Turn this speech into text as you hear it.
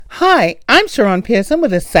Hi, I'm Sharon Pearson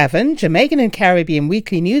with the 7 Jamaican and Caribbean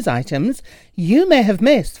weekly news items you may have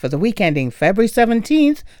missed for the week ending February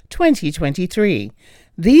 17th, 2023.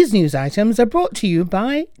 These news items are brought to you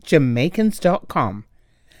by Jamaicans.com.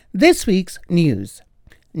 This week's news.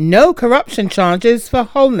 No corruption charges for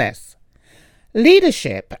Holness.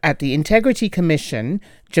 Leadership at the Integrity Commission,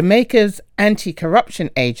 Jamaica's anti-corruption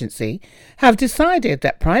agency, have decided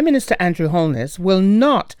that Prime Minister Andrew Holness will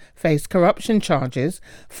not face corruption charges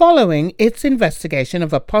following its investigation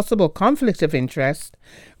of a possible conflict of interest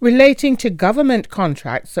relating to government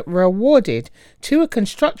contracts that were awarded to a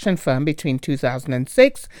construction firm between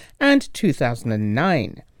 2006 and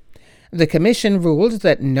 2009. The Commission ruled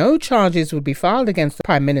that no charges would be filed against the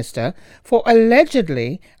Prime Minister for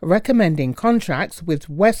allegedly recommending contracts with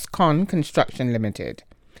Westcon Construction Limited.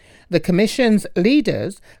 The Commission's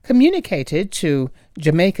leaders communicated to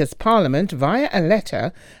Jamaica's Parliament via a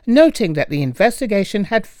letter noting that the investigation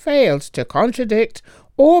had failed to contradict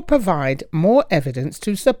or provide more evidence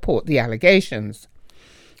to support the allegations.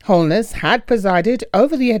 Holness had presided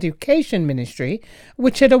over the Education Ministry,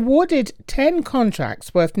 which had awarded 10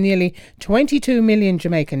 contracts worth nearly 22 million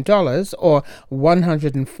Jamaican dollars or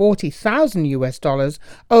 140,000 US dollars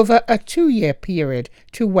over a 2-year period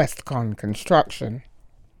to Westcon Construction.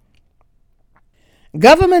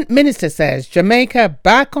 Government Minister says Jamaica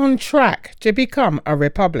back on track to become a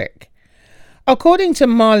republic. According to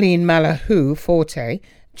Marlene Malahoo Forte,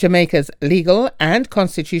 Jamaica's Legal and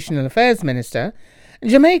Constitutional Affairs Minister,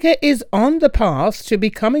 Jamaica is on the path to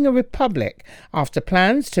becoming a republic after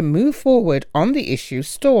plans to move forward on the issue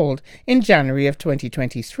stalled in January of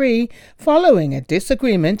 2023 following a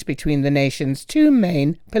disagreement between the nation's two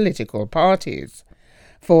main political parties.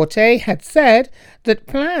 Forte had said that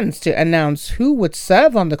plans to announce who would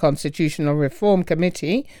serve on the Constitutional Reform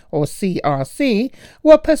Committee, or CRC,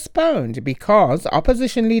 were postponed because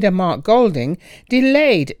opposition leader Mark Golding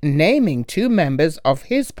delayed naming 2 members of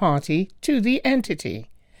his party to the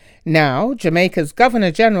entity. Now, Jamaica's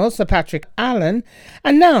Governor-General, Sir Patrick Allen,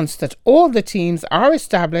 announced that all the teams are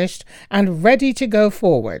established and ready to go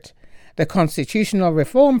forward. The constitutional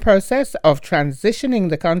reform process of transitioning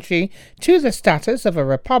the country to the status of a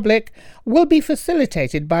republic will be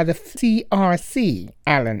facilitated by the CRC,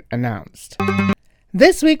 Allen announced.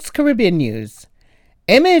 This week's Caribbean news.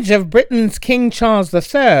 Image of Britain's King Charles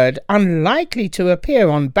III unlikely to appear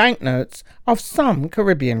on banknotes of some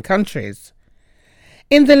Caribbean countries.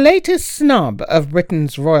 In the latest snub of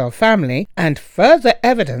Britain's royal family, and further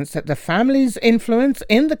evidence that the family's influence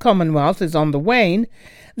in the Commonwealth is on the wane,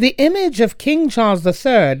 the image of King Charles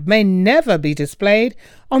III may never be displayed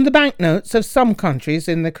on the banknotes of some countries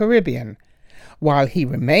in the Caribbean. While he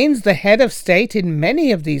remains the head of state in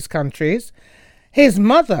many of these countries, his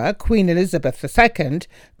mother, Queen Elizabeth II,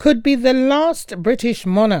 could be the last British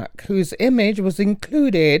monarch whose image was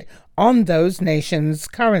included on those nations'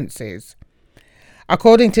 currencies.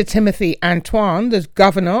 According to Timothy Antoine, the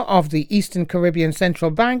governor of the Eastern Caribbean Central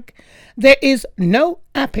Bank, there is no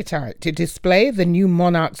appetite to display the new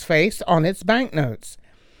monarch's face on its banknotes.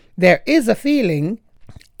 There is a feeling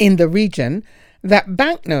in the region that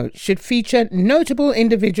banknotes should feature notable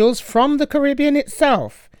individuals from the Caribbean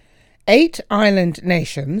itself. 8 island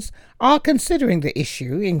nations are considering the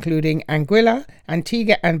issue, including Anguilla,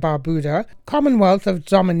 Antigua and Barbuda, Commonwealth of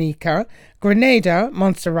Dominica, Grenada,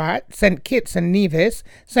 Montserrat, St. Kitts and Nevis,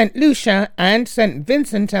 St. Lucia and St.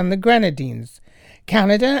 Vincent and the Grenadines.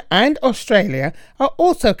 Canada and Australia are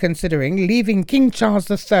also considering leaving King Charles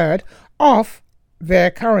III off their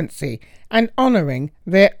currency and honouring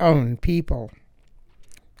their own people.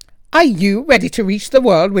 Are you ready to reach the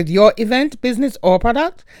world with your event, business or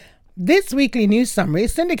product? This weekly news summary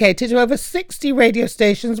is syndicated to over 60 radio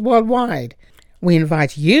stations worldwide. We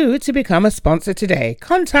invite you to become a sponsor today.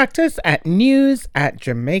 Contact us at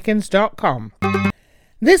news@jamaicans.com.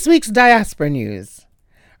 This week's Diaspora News.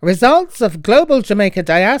 Results of Global Jamaica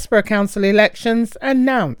Diaspora Council elections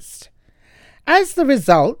announced. As the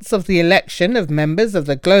results of the election of members of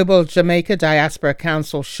the Global Jamaica Diaspora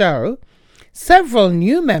Council show, several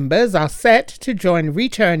new members are set to join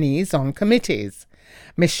returnees on committees.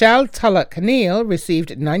 Michelle Tulloch-Neal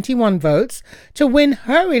received 91 votes to win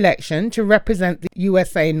her election to represent the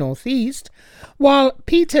USA Northeast, while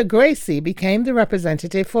Peter Gracie became the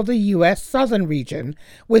representative for the U.S. Southern region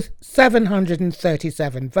with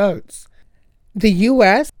 737 votes. The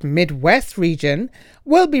U.S. Midwest region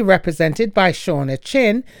will be represented by Shauna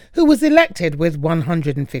Chin, who was elected with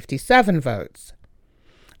 157 votes.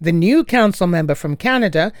 The new council member from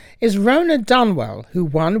Canada is Rona Dunwell, who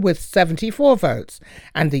won with 74 votes,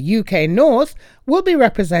 and the UK North will be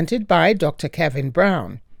represented by Dr. Kevin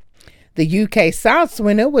Brown. The UK South's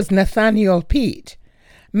winner was Nathaniel Peat.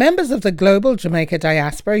 Members of the Global Jamaica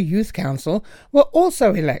Diaspora Youth Council were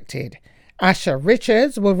also elected. Asha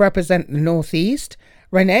Richards will represent the North East,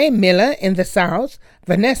 Renee Miller in the South,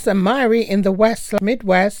 Vanessa Myrie in the West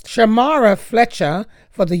Midwest, Shamara Fletcher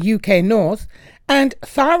for the UK North, and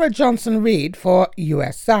Thara Johnson-Reid for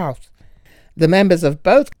US South. The members of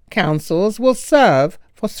both councils will serve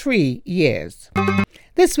for 3 years.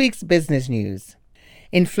 This week's business news.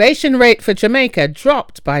 Inflation rate for Jamaica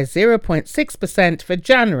dropped by 0.6% for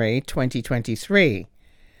January 2023.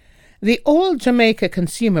 The All Jamaica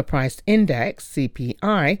Consumer Price Index,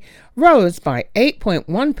 CPI, rose by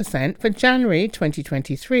 8.1% for January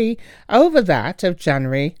 2023 over that of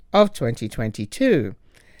January of 2022.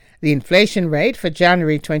 The inflation rate for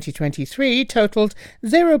January 2023 totaled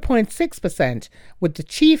 0.6%, with the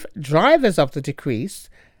chief drivers of the decrease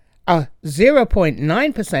a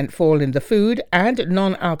 0.9% fall in the food and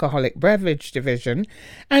non-alcoholic beverage division,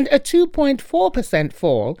 and a 2.4%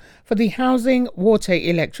 fall for the housing, water,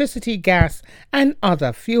 electricity, gas, and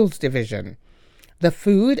other fuels division. The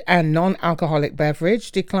food and non-alcoholic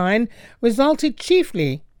beverage decline resulted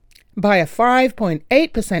chiefly by a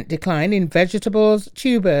 5.8% decline in vegetables,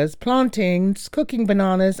 tubers, plantains, cooking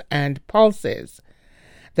bananas, and pulses.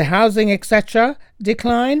 The housing, etc.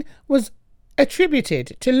 decline was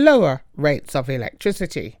attributed to lower rates of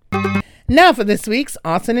electricity. Now for this week's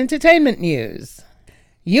arts and entertainment news.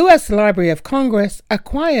 U.S. Library of Congress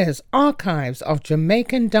acquires archives of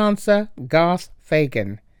Jamaican dancer Garth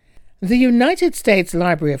Fagan. The United States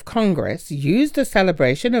Library of Congress used the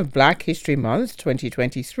celebration of Black History Month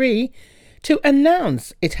 2023 to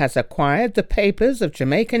announce it has acquired the papers of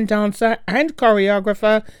Jamaican dancer and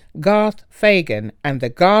choreographer Garth Fagan and the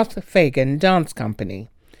Garth Fagan Dance Company.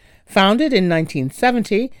 Founded in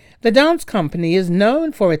 1970, the dance company is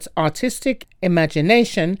known for its artistic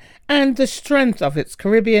imagination and the strength of its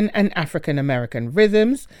Caribbean and African American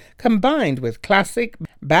rhythms, combined with classic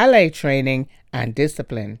ballet training and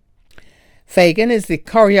discipline. Fagan is the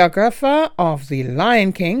choreographer of The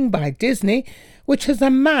Lion King by Disney, which has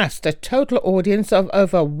amassed a total audience of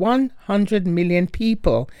over 100 million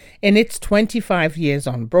people in its 25 years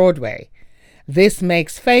on Broadway. This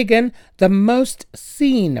makes Fagan the most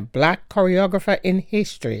seen black choreographer in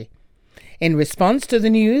history. In response to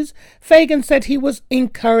the news, Fagan said he was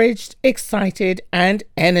encouraged, excited, and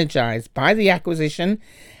energized by the acquisition,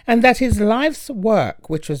 and that his life's work,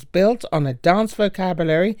 which was built on a dance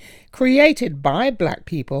vocabulary created by black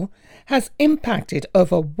people, has impacted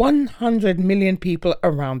over 100 million people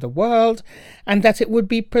around the world, and that it would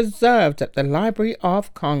be preserved at the Library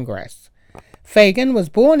of Congress. Fagan was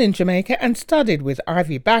born in Jamaica and studied with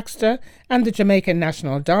Ivy Baxter and the Jamaican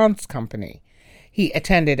National Dance Company. He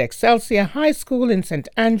attended Excelsior High School in St.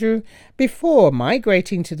 Andrew before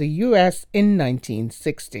migrating to the U.S. in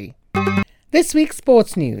 1960. This week's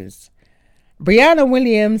sports news. Brianna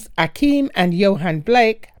Williams, Akeem and Johan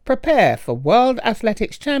Blake prepare for World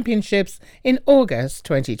Athletics Championships in August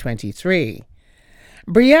 2023.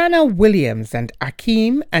 Brianna Williams and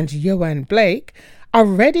Akeem and Johan Blake are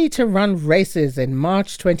ready to run races in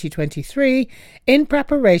March 2023 in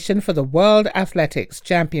preparation for the World Athletics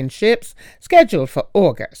Championships scheduled for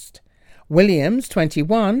August. Williams,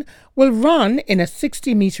 21, will run in a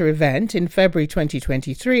 60-meter event in February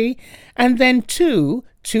 2023 and then two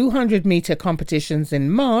 200-meter competitions in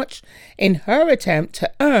March in her attempt to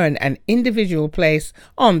earn an individual place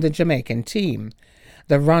on the Jamaican team.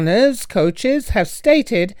 The runners' coaches have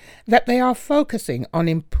stated that they are focusing on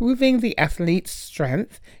improving the athlete's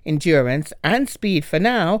strength, endurance, and speed for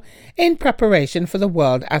now in preparation for the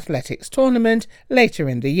World Athletics Tournament later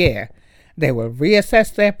in the year. They will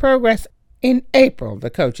reassess their progress in April, the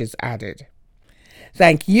coaches added.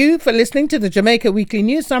 Thank you for listening to the Jamaica Weekly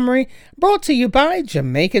News Summary, brought to you by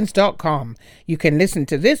Jamaicans.com. You can listen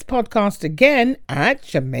to this podcast again at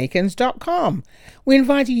Jamaicans.com. We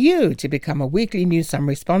invite you to become a Weekly News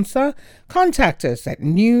Summary sponsor. Contact us at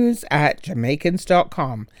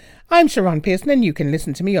news@Jamaicans.com. I'm Sharon Pearson, and you can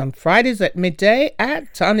listen to me on Fridays at midday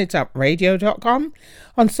at TurnItUpRadio.com,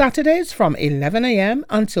 on Saturdays from 11 a.m.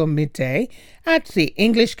 until midday at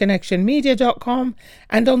TheEnglishConnectionMedia.com,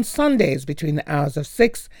 and on Sundays between the hours of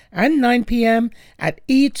 6 and 9 p.m. at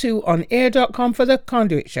E2OnAir.com for The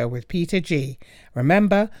Conduit Show with Peter G.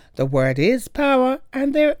 Remember, the word is power,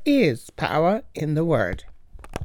 and there is power in the word.